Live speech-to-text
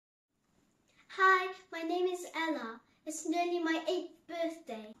Hi, my name is Ella. It's nearly my 8th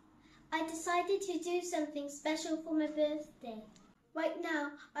birthday. I decided to do something special for my birthday. Right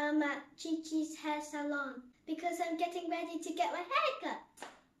now, I am at Chi's hair salon because I'm getting ready to get my hair cut.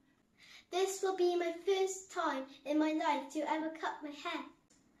 This will be my first time in my life to ever cut my hair.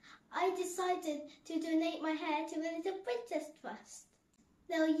 I decided to donate my hair to a little princess trust.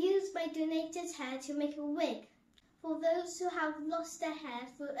 They'll use my donated hair to make a wig for those who have lost their hair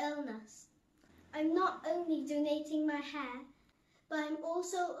through illness. I'm not only donating my hair, but I'm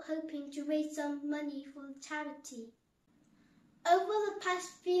also hoping to raise some money for charity. Over the past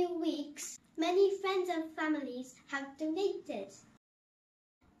few weeks, many friends and families have donated.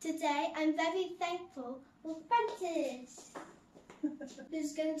 Today, I'm very thankful for Francis,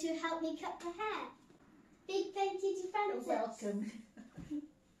 who's going to help me cut my hair. Big thank you to Francis. You're welcome.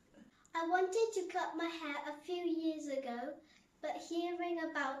 I wanted to cut my hair a few years ago, but hearing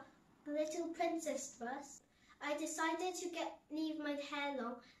about the Little Princess Trust, I decided to leave my hair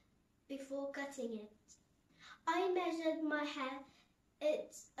long before cutting it. I measured my hair.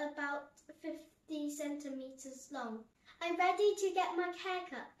 It's about 50 centimeters long. I'm ready to get my hair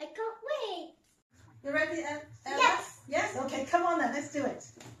cut. I can't wait. You ready, Ella? Yes. Yes? Okay, come on then, let's do it.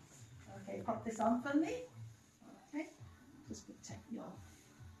 Okay, pop this on for me. Okay, just protect your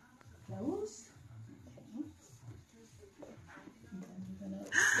clothes. Okay. And then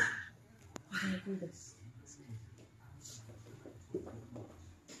we're going to do this.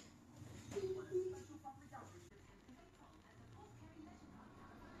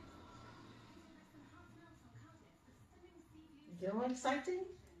 You know, exciting?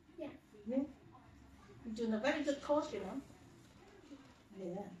 Yeah. Yeah. You're doing a very good course, you know.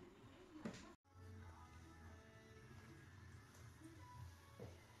 Yeah.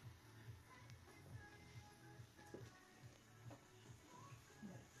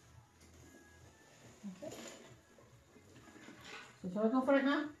 Okay. So shall we go for it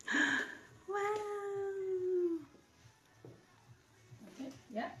now? Wow! Okay,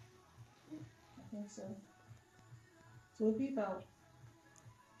 yeah? I think so. So it'll be about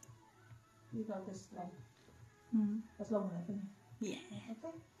this long. That's long enough, isn't it? Yeah.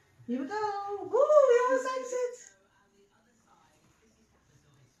 Okay. Here we go! Woo! We almost exit!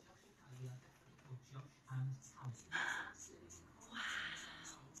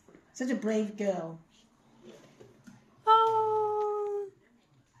 Such a brave girl. Oh!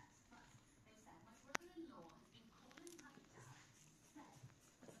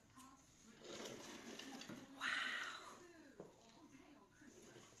 Wow!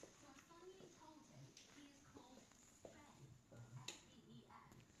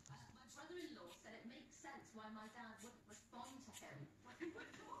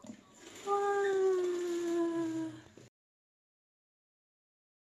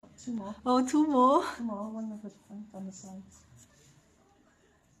 Two more. Oh, two more. Two more. One of the front, on the sides.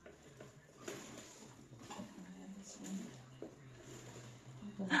 This one.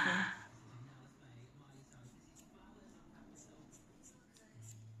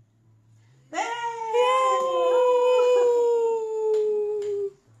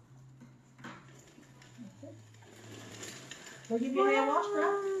 We'll give you a hair wash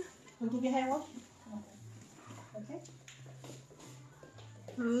now. We'll give you a hair wash. Okay.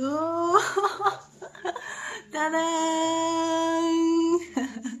 Oh! Ta-da! Is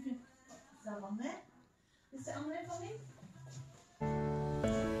that on there? Is it on there for me?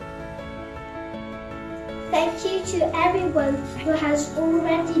 Thank you to everyone who has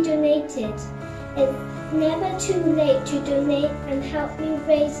already donated. It's never too late to donate and help me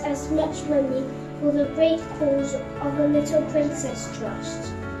raise as much money for the great cause of the Little Princess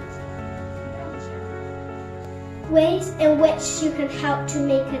Trust. Ways in which you can help to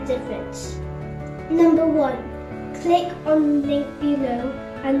make a difference. Number 1. Click on the link below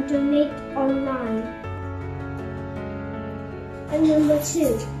and donate online. And number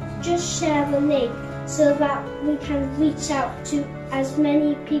 2. Just share the link so that we can reach out to as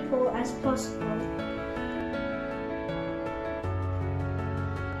many people as possible.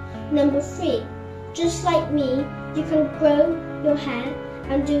 Number 3. Just like me, you can grow your hair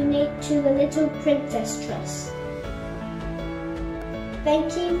and donate to the Little Princess Trust.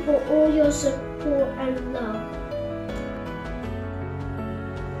 Thank you for all your support and love.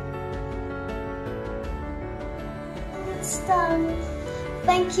 It's done.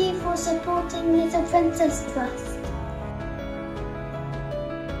 Thank you for supporting Little Princess Trust.